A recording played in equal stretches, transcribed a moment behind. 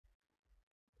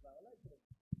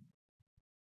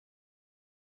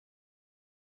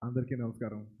Andarki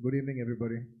namaskaram. Good evening,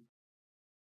 everybody.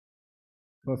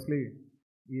 Firstly,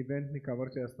 event ni cover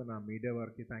chestunna media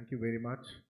variki thank you very much.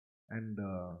 And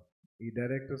ఈ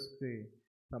డైరెక్టర్స్కి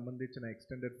సంబంధించిన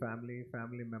extended family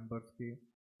మెంబర్స్కి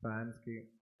ఫ్యాన్స్కి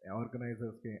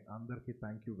ఆర్గనైజర్స్కి అందరికీ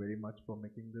thank you very much for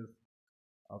making this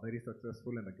very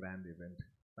successful and a grand event.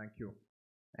 Thank you.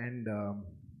 And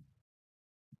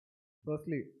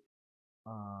firstly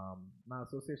నా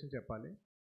association చెప్పాలి.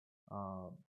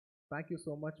 Thank you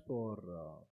so much for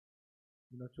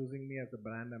choosing me as the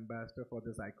brand ambassador for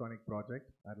this iconic project.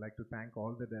 I'd like to thank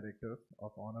all the directors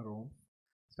of Honor Homes,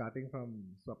 starting from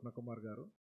Swapna Kumar garu.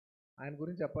 ఆయన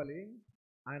గురించి చెప్పాలి,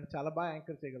 ఆయన చాలా బాగా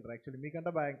anchor చేయగలరు. Actually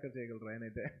మీకంటే బాగా anchor చేయగలరు ఆయన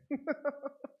అయితే.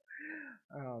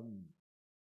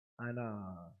 ఆయన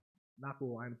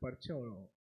పరిచయం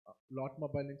లాట్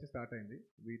మొబైల్ నుంచి స్టార్ట్ అయింది.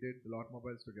 We did lot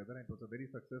mobiles together and it was a very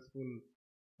successful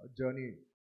journey.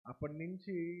 అప్పటి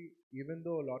నుంచి ఈవెన్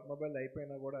దో లాట్ మొబైల్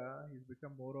అయిపోయినా కూడా is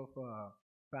become more of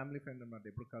family friend అన్నమాట.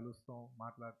 ఎప్పుడు కలుస్తాం,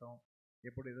 మాట్లాడతాం,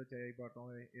 ఎప్పుడు ఏదో చేయబోతాం,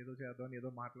 ఏదో చేద్దాం, ఏదో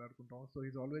మాట్లాడుకుంటాం. So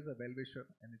is always a well wisher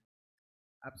and it's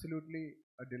absolutely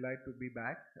a delight to be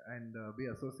back and be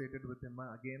associated with him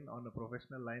again on the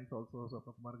professional lines also.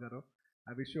 Swapna Kumar garu,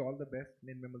 I wish you all the best.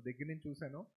 నేను మిమ్మల్ని దగ్గర నుంచి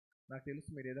చూశాను, నాకు తెలుసు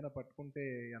మీరు ఏదైనా పట్టుకుంటే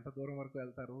ఎంత దూరం వరకు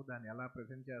వెళ్తారు, దాన్ని ఎలా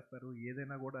ప్రజెంట్ చేస్తారు,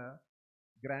 ఏదైనా కూడా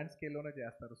గ్రాండ్ స్కేల్లోనే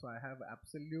చేస్తారు. So I have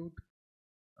absolute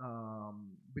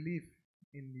belief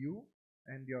in you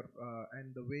and your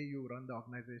and the way you run the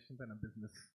organisations and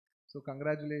business. So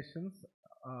congratulations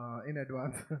in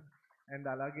advance. And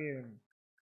అలాగే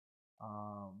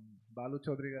బాలు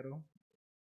చౌదరి గారు,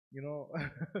 యూనో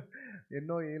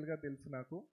ఎన్నో ఏళ్ళుగా తెలుసు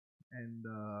నాకు అండ్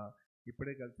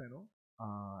ఇప్పుడే కలిసాను.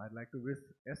 I'd like to wish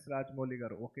yes Rajamouli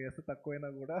గారు, ఒక ఎస్ తక్కువైనా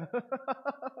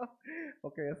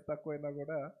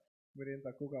కూడా మీరేం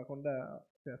తక్కువ కాకుండా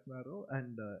చేస్తున్నారు.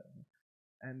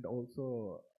 అండ్ ఆల్సో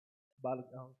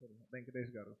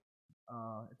వెంకటేష్ గారు,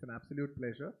 it's an absolute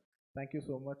pleasure. Thank you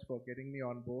so much for getting me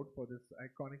on board for this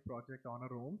iconic project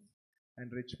Honor Homes and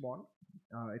Richmond.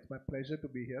 It's my pleasure to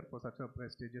be here for such a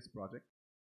prestigious project.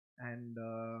 And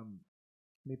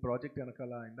me project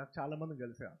వెనకాల నాకు చాలామంది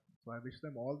కలిసా. So I wish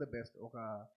them all the best.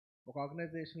 ఒక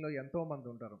ఆర్గనైజేషన్లో ఎంతోమంది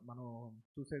ఉంటారు, మనం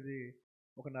చూసేది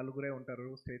ఒక నలుగురే ఉంటారు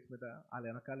స్టేజ్ మీద, వాళ్ళ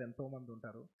వెనకాల ఎంతోమంది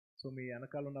ఉంటారు. సో మీ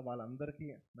వెనకాల ఉన్న వాళ్ళందరికీ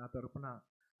నా తరఫున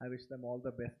I wish them all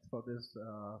the best for this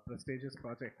prestigious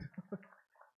project.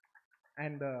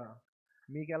 And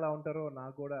మీకు ఎలా ఉంటారో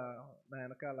నాకు కూడా నా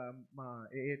వెనకాల మా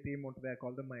ఏఏ టీమ్ ఉంటుంది. ఐ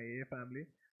కాల్ దెమ్ మై ఏఏ family.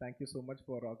 Thank you so much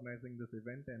for organising this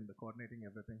event and coordinating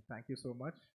everything. Thank you so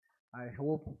much. I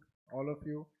hope all of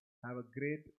you have a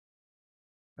great,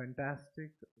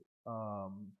 fantastic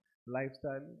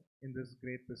lifestyle in this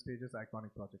great, prestigious,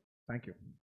 iconic project. Thank you.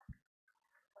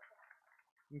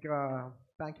 ఇంకా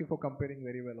thank you for comparing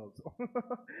very well also.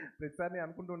 ప్రతిసారి నేను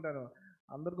అనుకుంటుంటాను,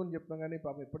 అందరి గురించి చెప్తాను కానీ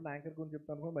పాపం ఎప్పుడు నా యాంకర్ గురించి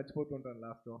చెప్తాను కూడా మర్చిపోతుంటాను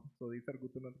లాస్ట్లో. సో ఈసారి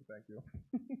గుర్తున్నందుకు థ్యాంక్ యూ.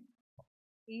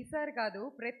 ఈసారి కాదు,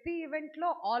 ప్రతి ఈవెంట్లో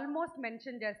ఆల్మోస్ట్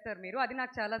మెన్షన్ చేస్తారు మీరు, అది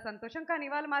నాకు చాలా సంతోషం. కానీ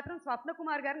ఇవాళ మాత్రం స్వప్న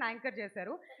కుమార్ గారిని యాంకర్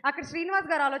చేశారు. అక్కడ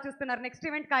శ్రీనివాస్ గారు ఆలోచిస్తున్నారు నెక్స్ట్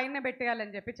ఈవెంట్కి ఆయన్నే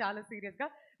పెట్టేయాలని చెప్పి, చాలా సీరియస్గా.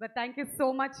 But thank you so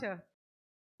much.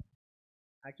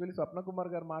 Actually స్వప్న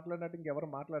కుమార్ గారు మాట్లాడినట్టు ఇంకెవరు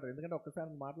మాట్లాడరు, ఎందుకంటే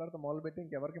ఒక్కసారి మాట్లాడితే మొదలుపెట్టి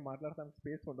ఇంకెవరికి మాట్లాడటానికి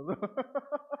స్పేస్ ఉండదు.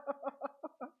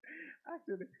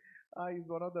 Actually is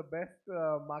one of the best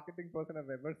marketing person I've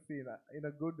ever seen in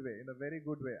a good way, in a very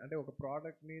good way. అంటే ఒక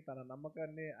ప్రోడక్ట్ని, తన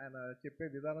నమ్మకాన్ని ఆయన చెప్పే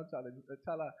విధానం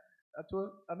చాలా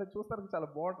అంటే చూస్తానికి చాలా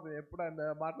బాగుంటుంది. ఎప్పుడు ఆయన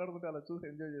మాట్లాడుకుంటే అలా చూసి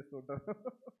ఎంజాయ్ చేస్తూ ఉంటారు.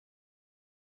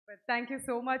 Thank you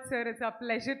so much, sir. It's a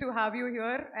pleasure to have you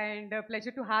here and a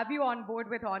pleasure to have you on board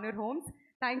with Honor Homes.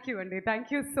 Thank you, Andy. Thank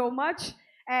you so much.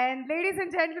 And ladies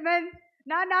and gentlemen,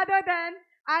 none other than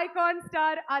icon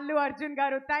star Allu Arjun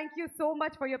garu, thank you so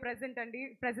much for your presence,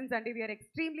 Andy. We are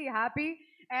extremely happy.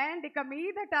 And ఇక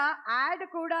మీదట add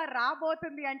కూడా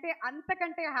రాబోతుంది అంటే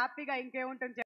అంతకంటే హ్యాపీగా ఇంకే ఉంటుంది.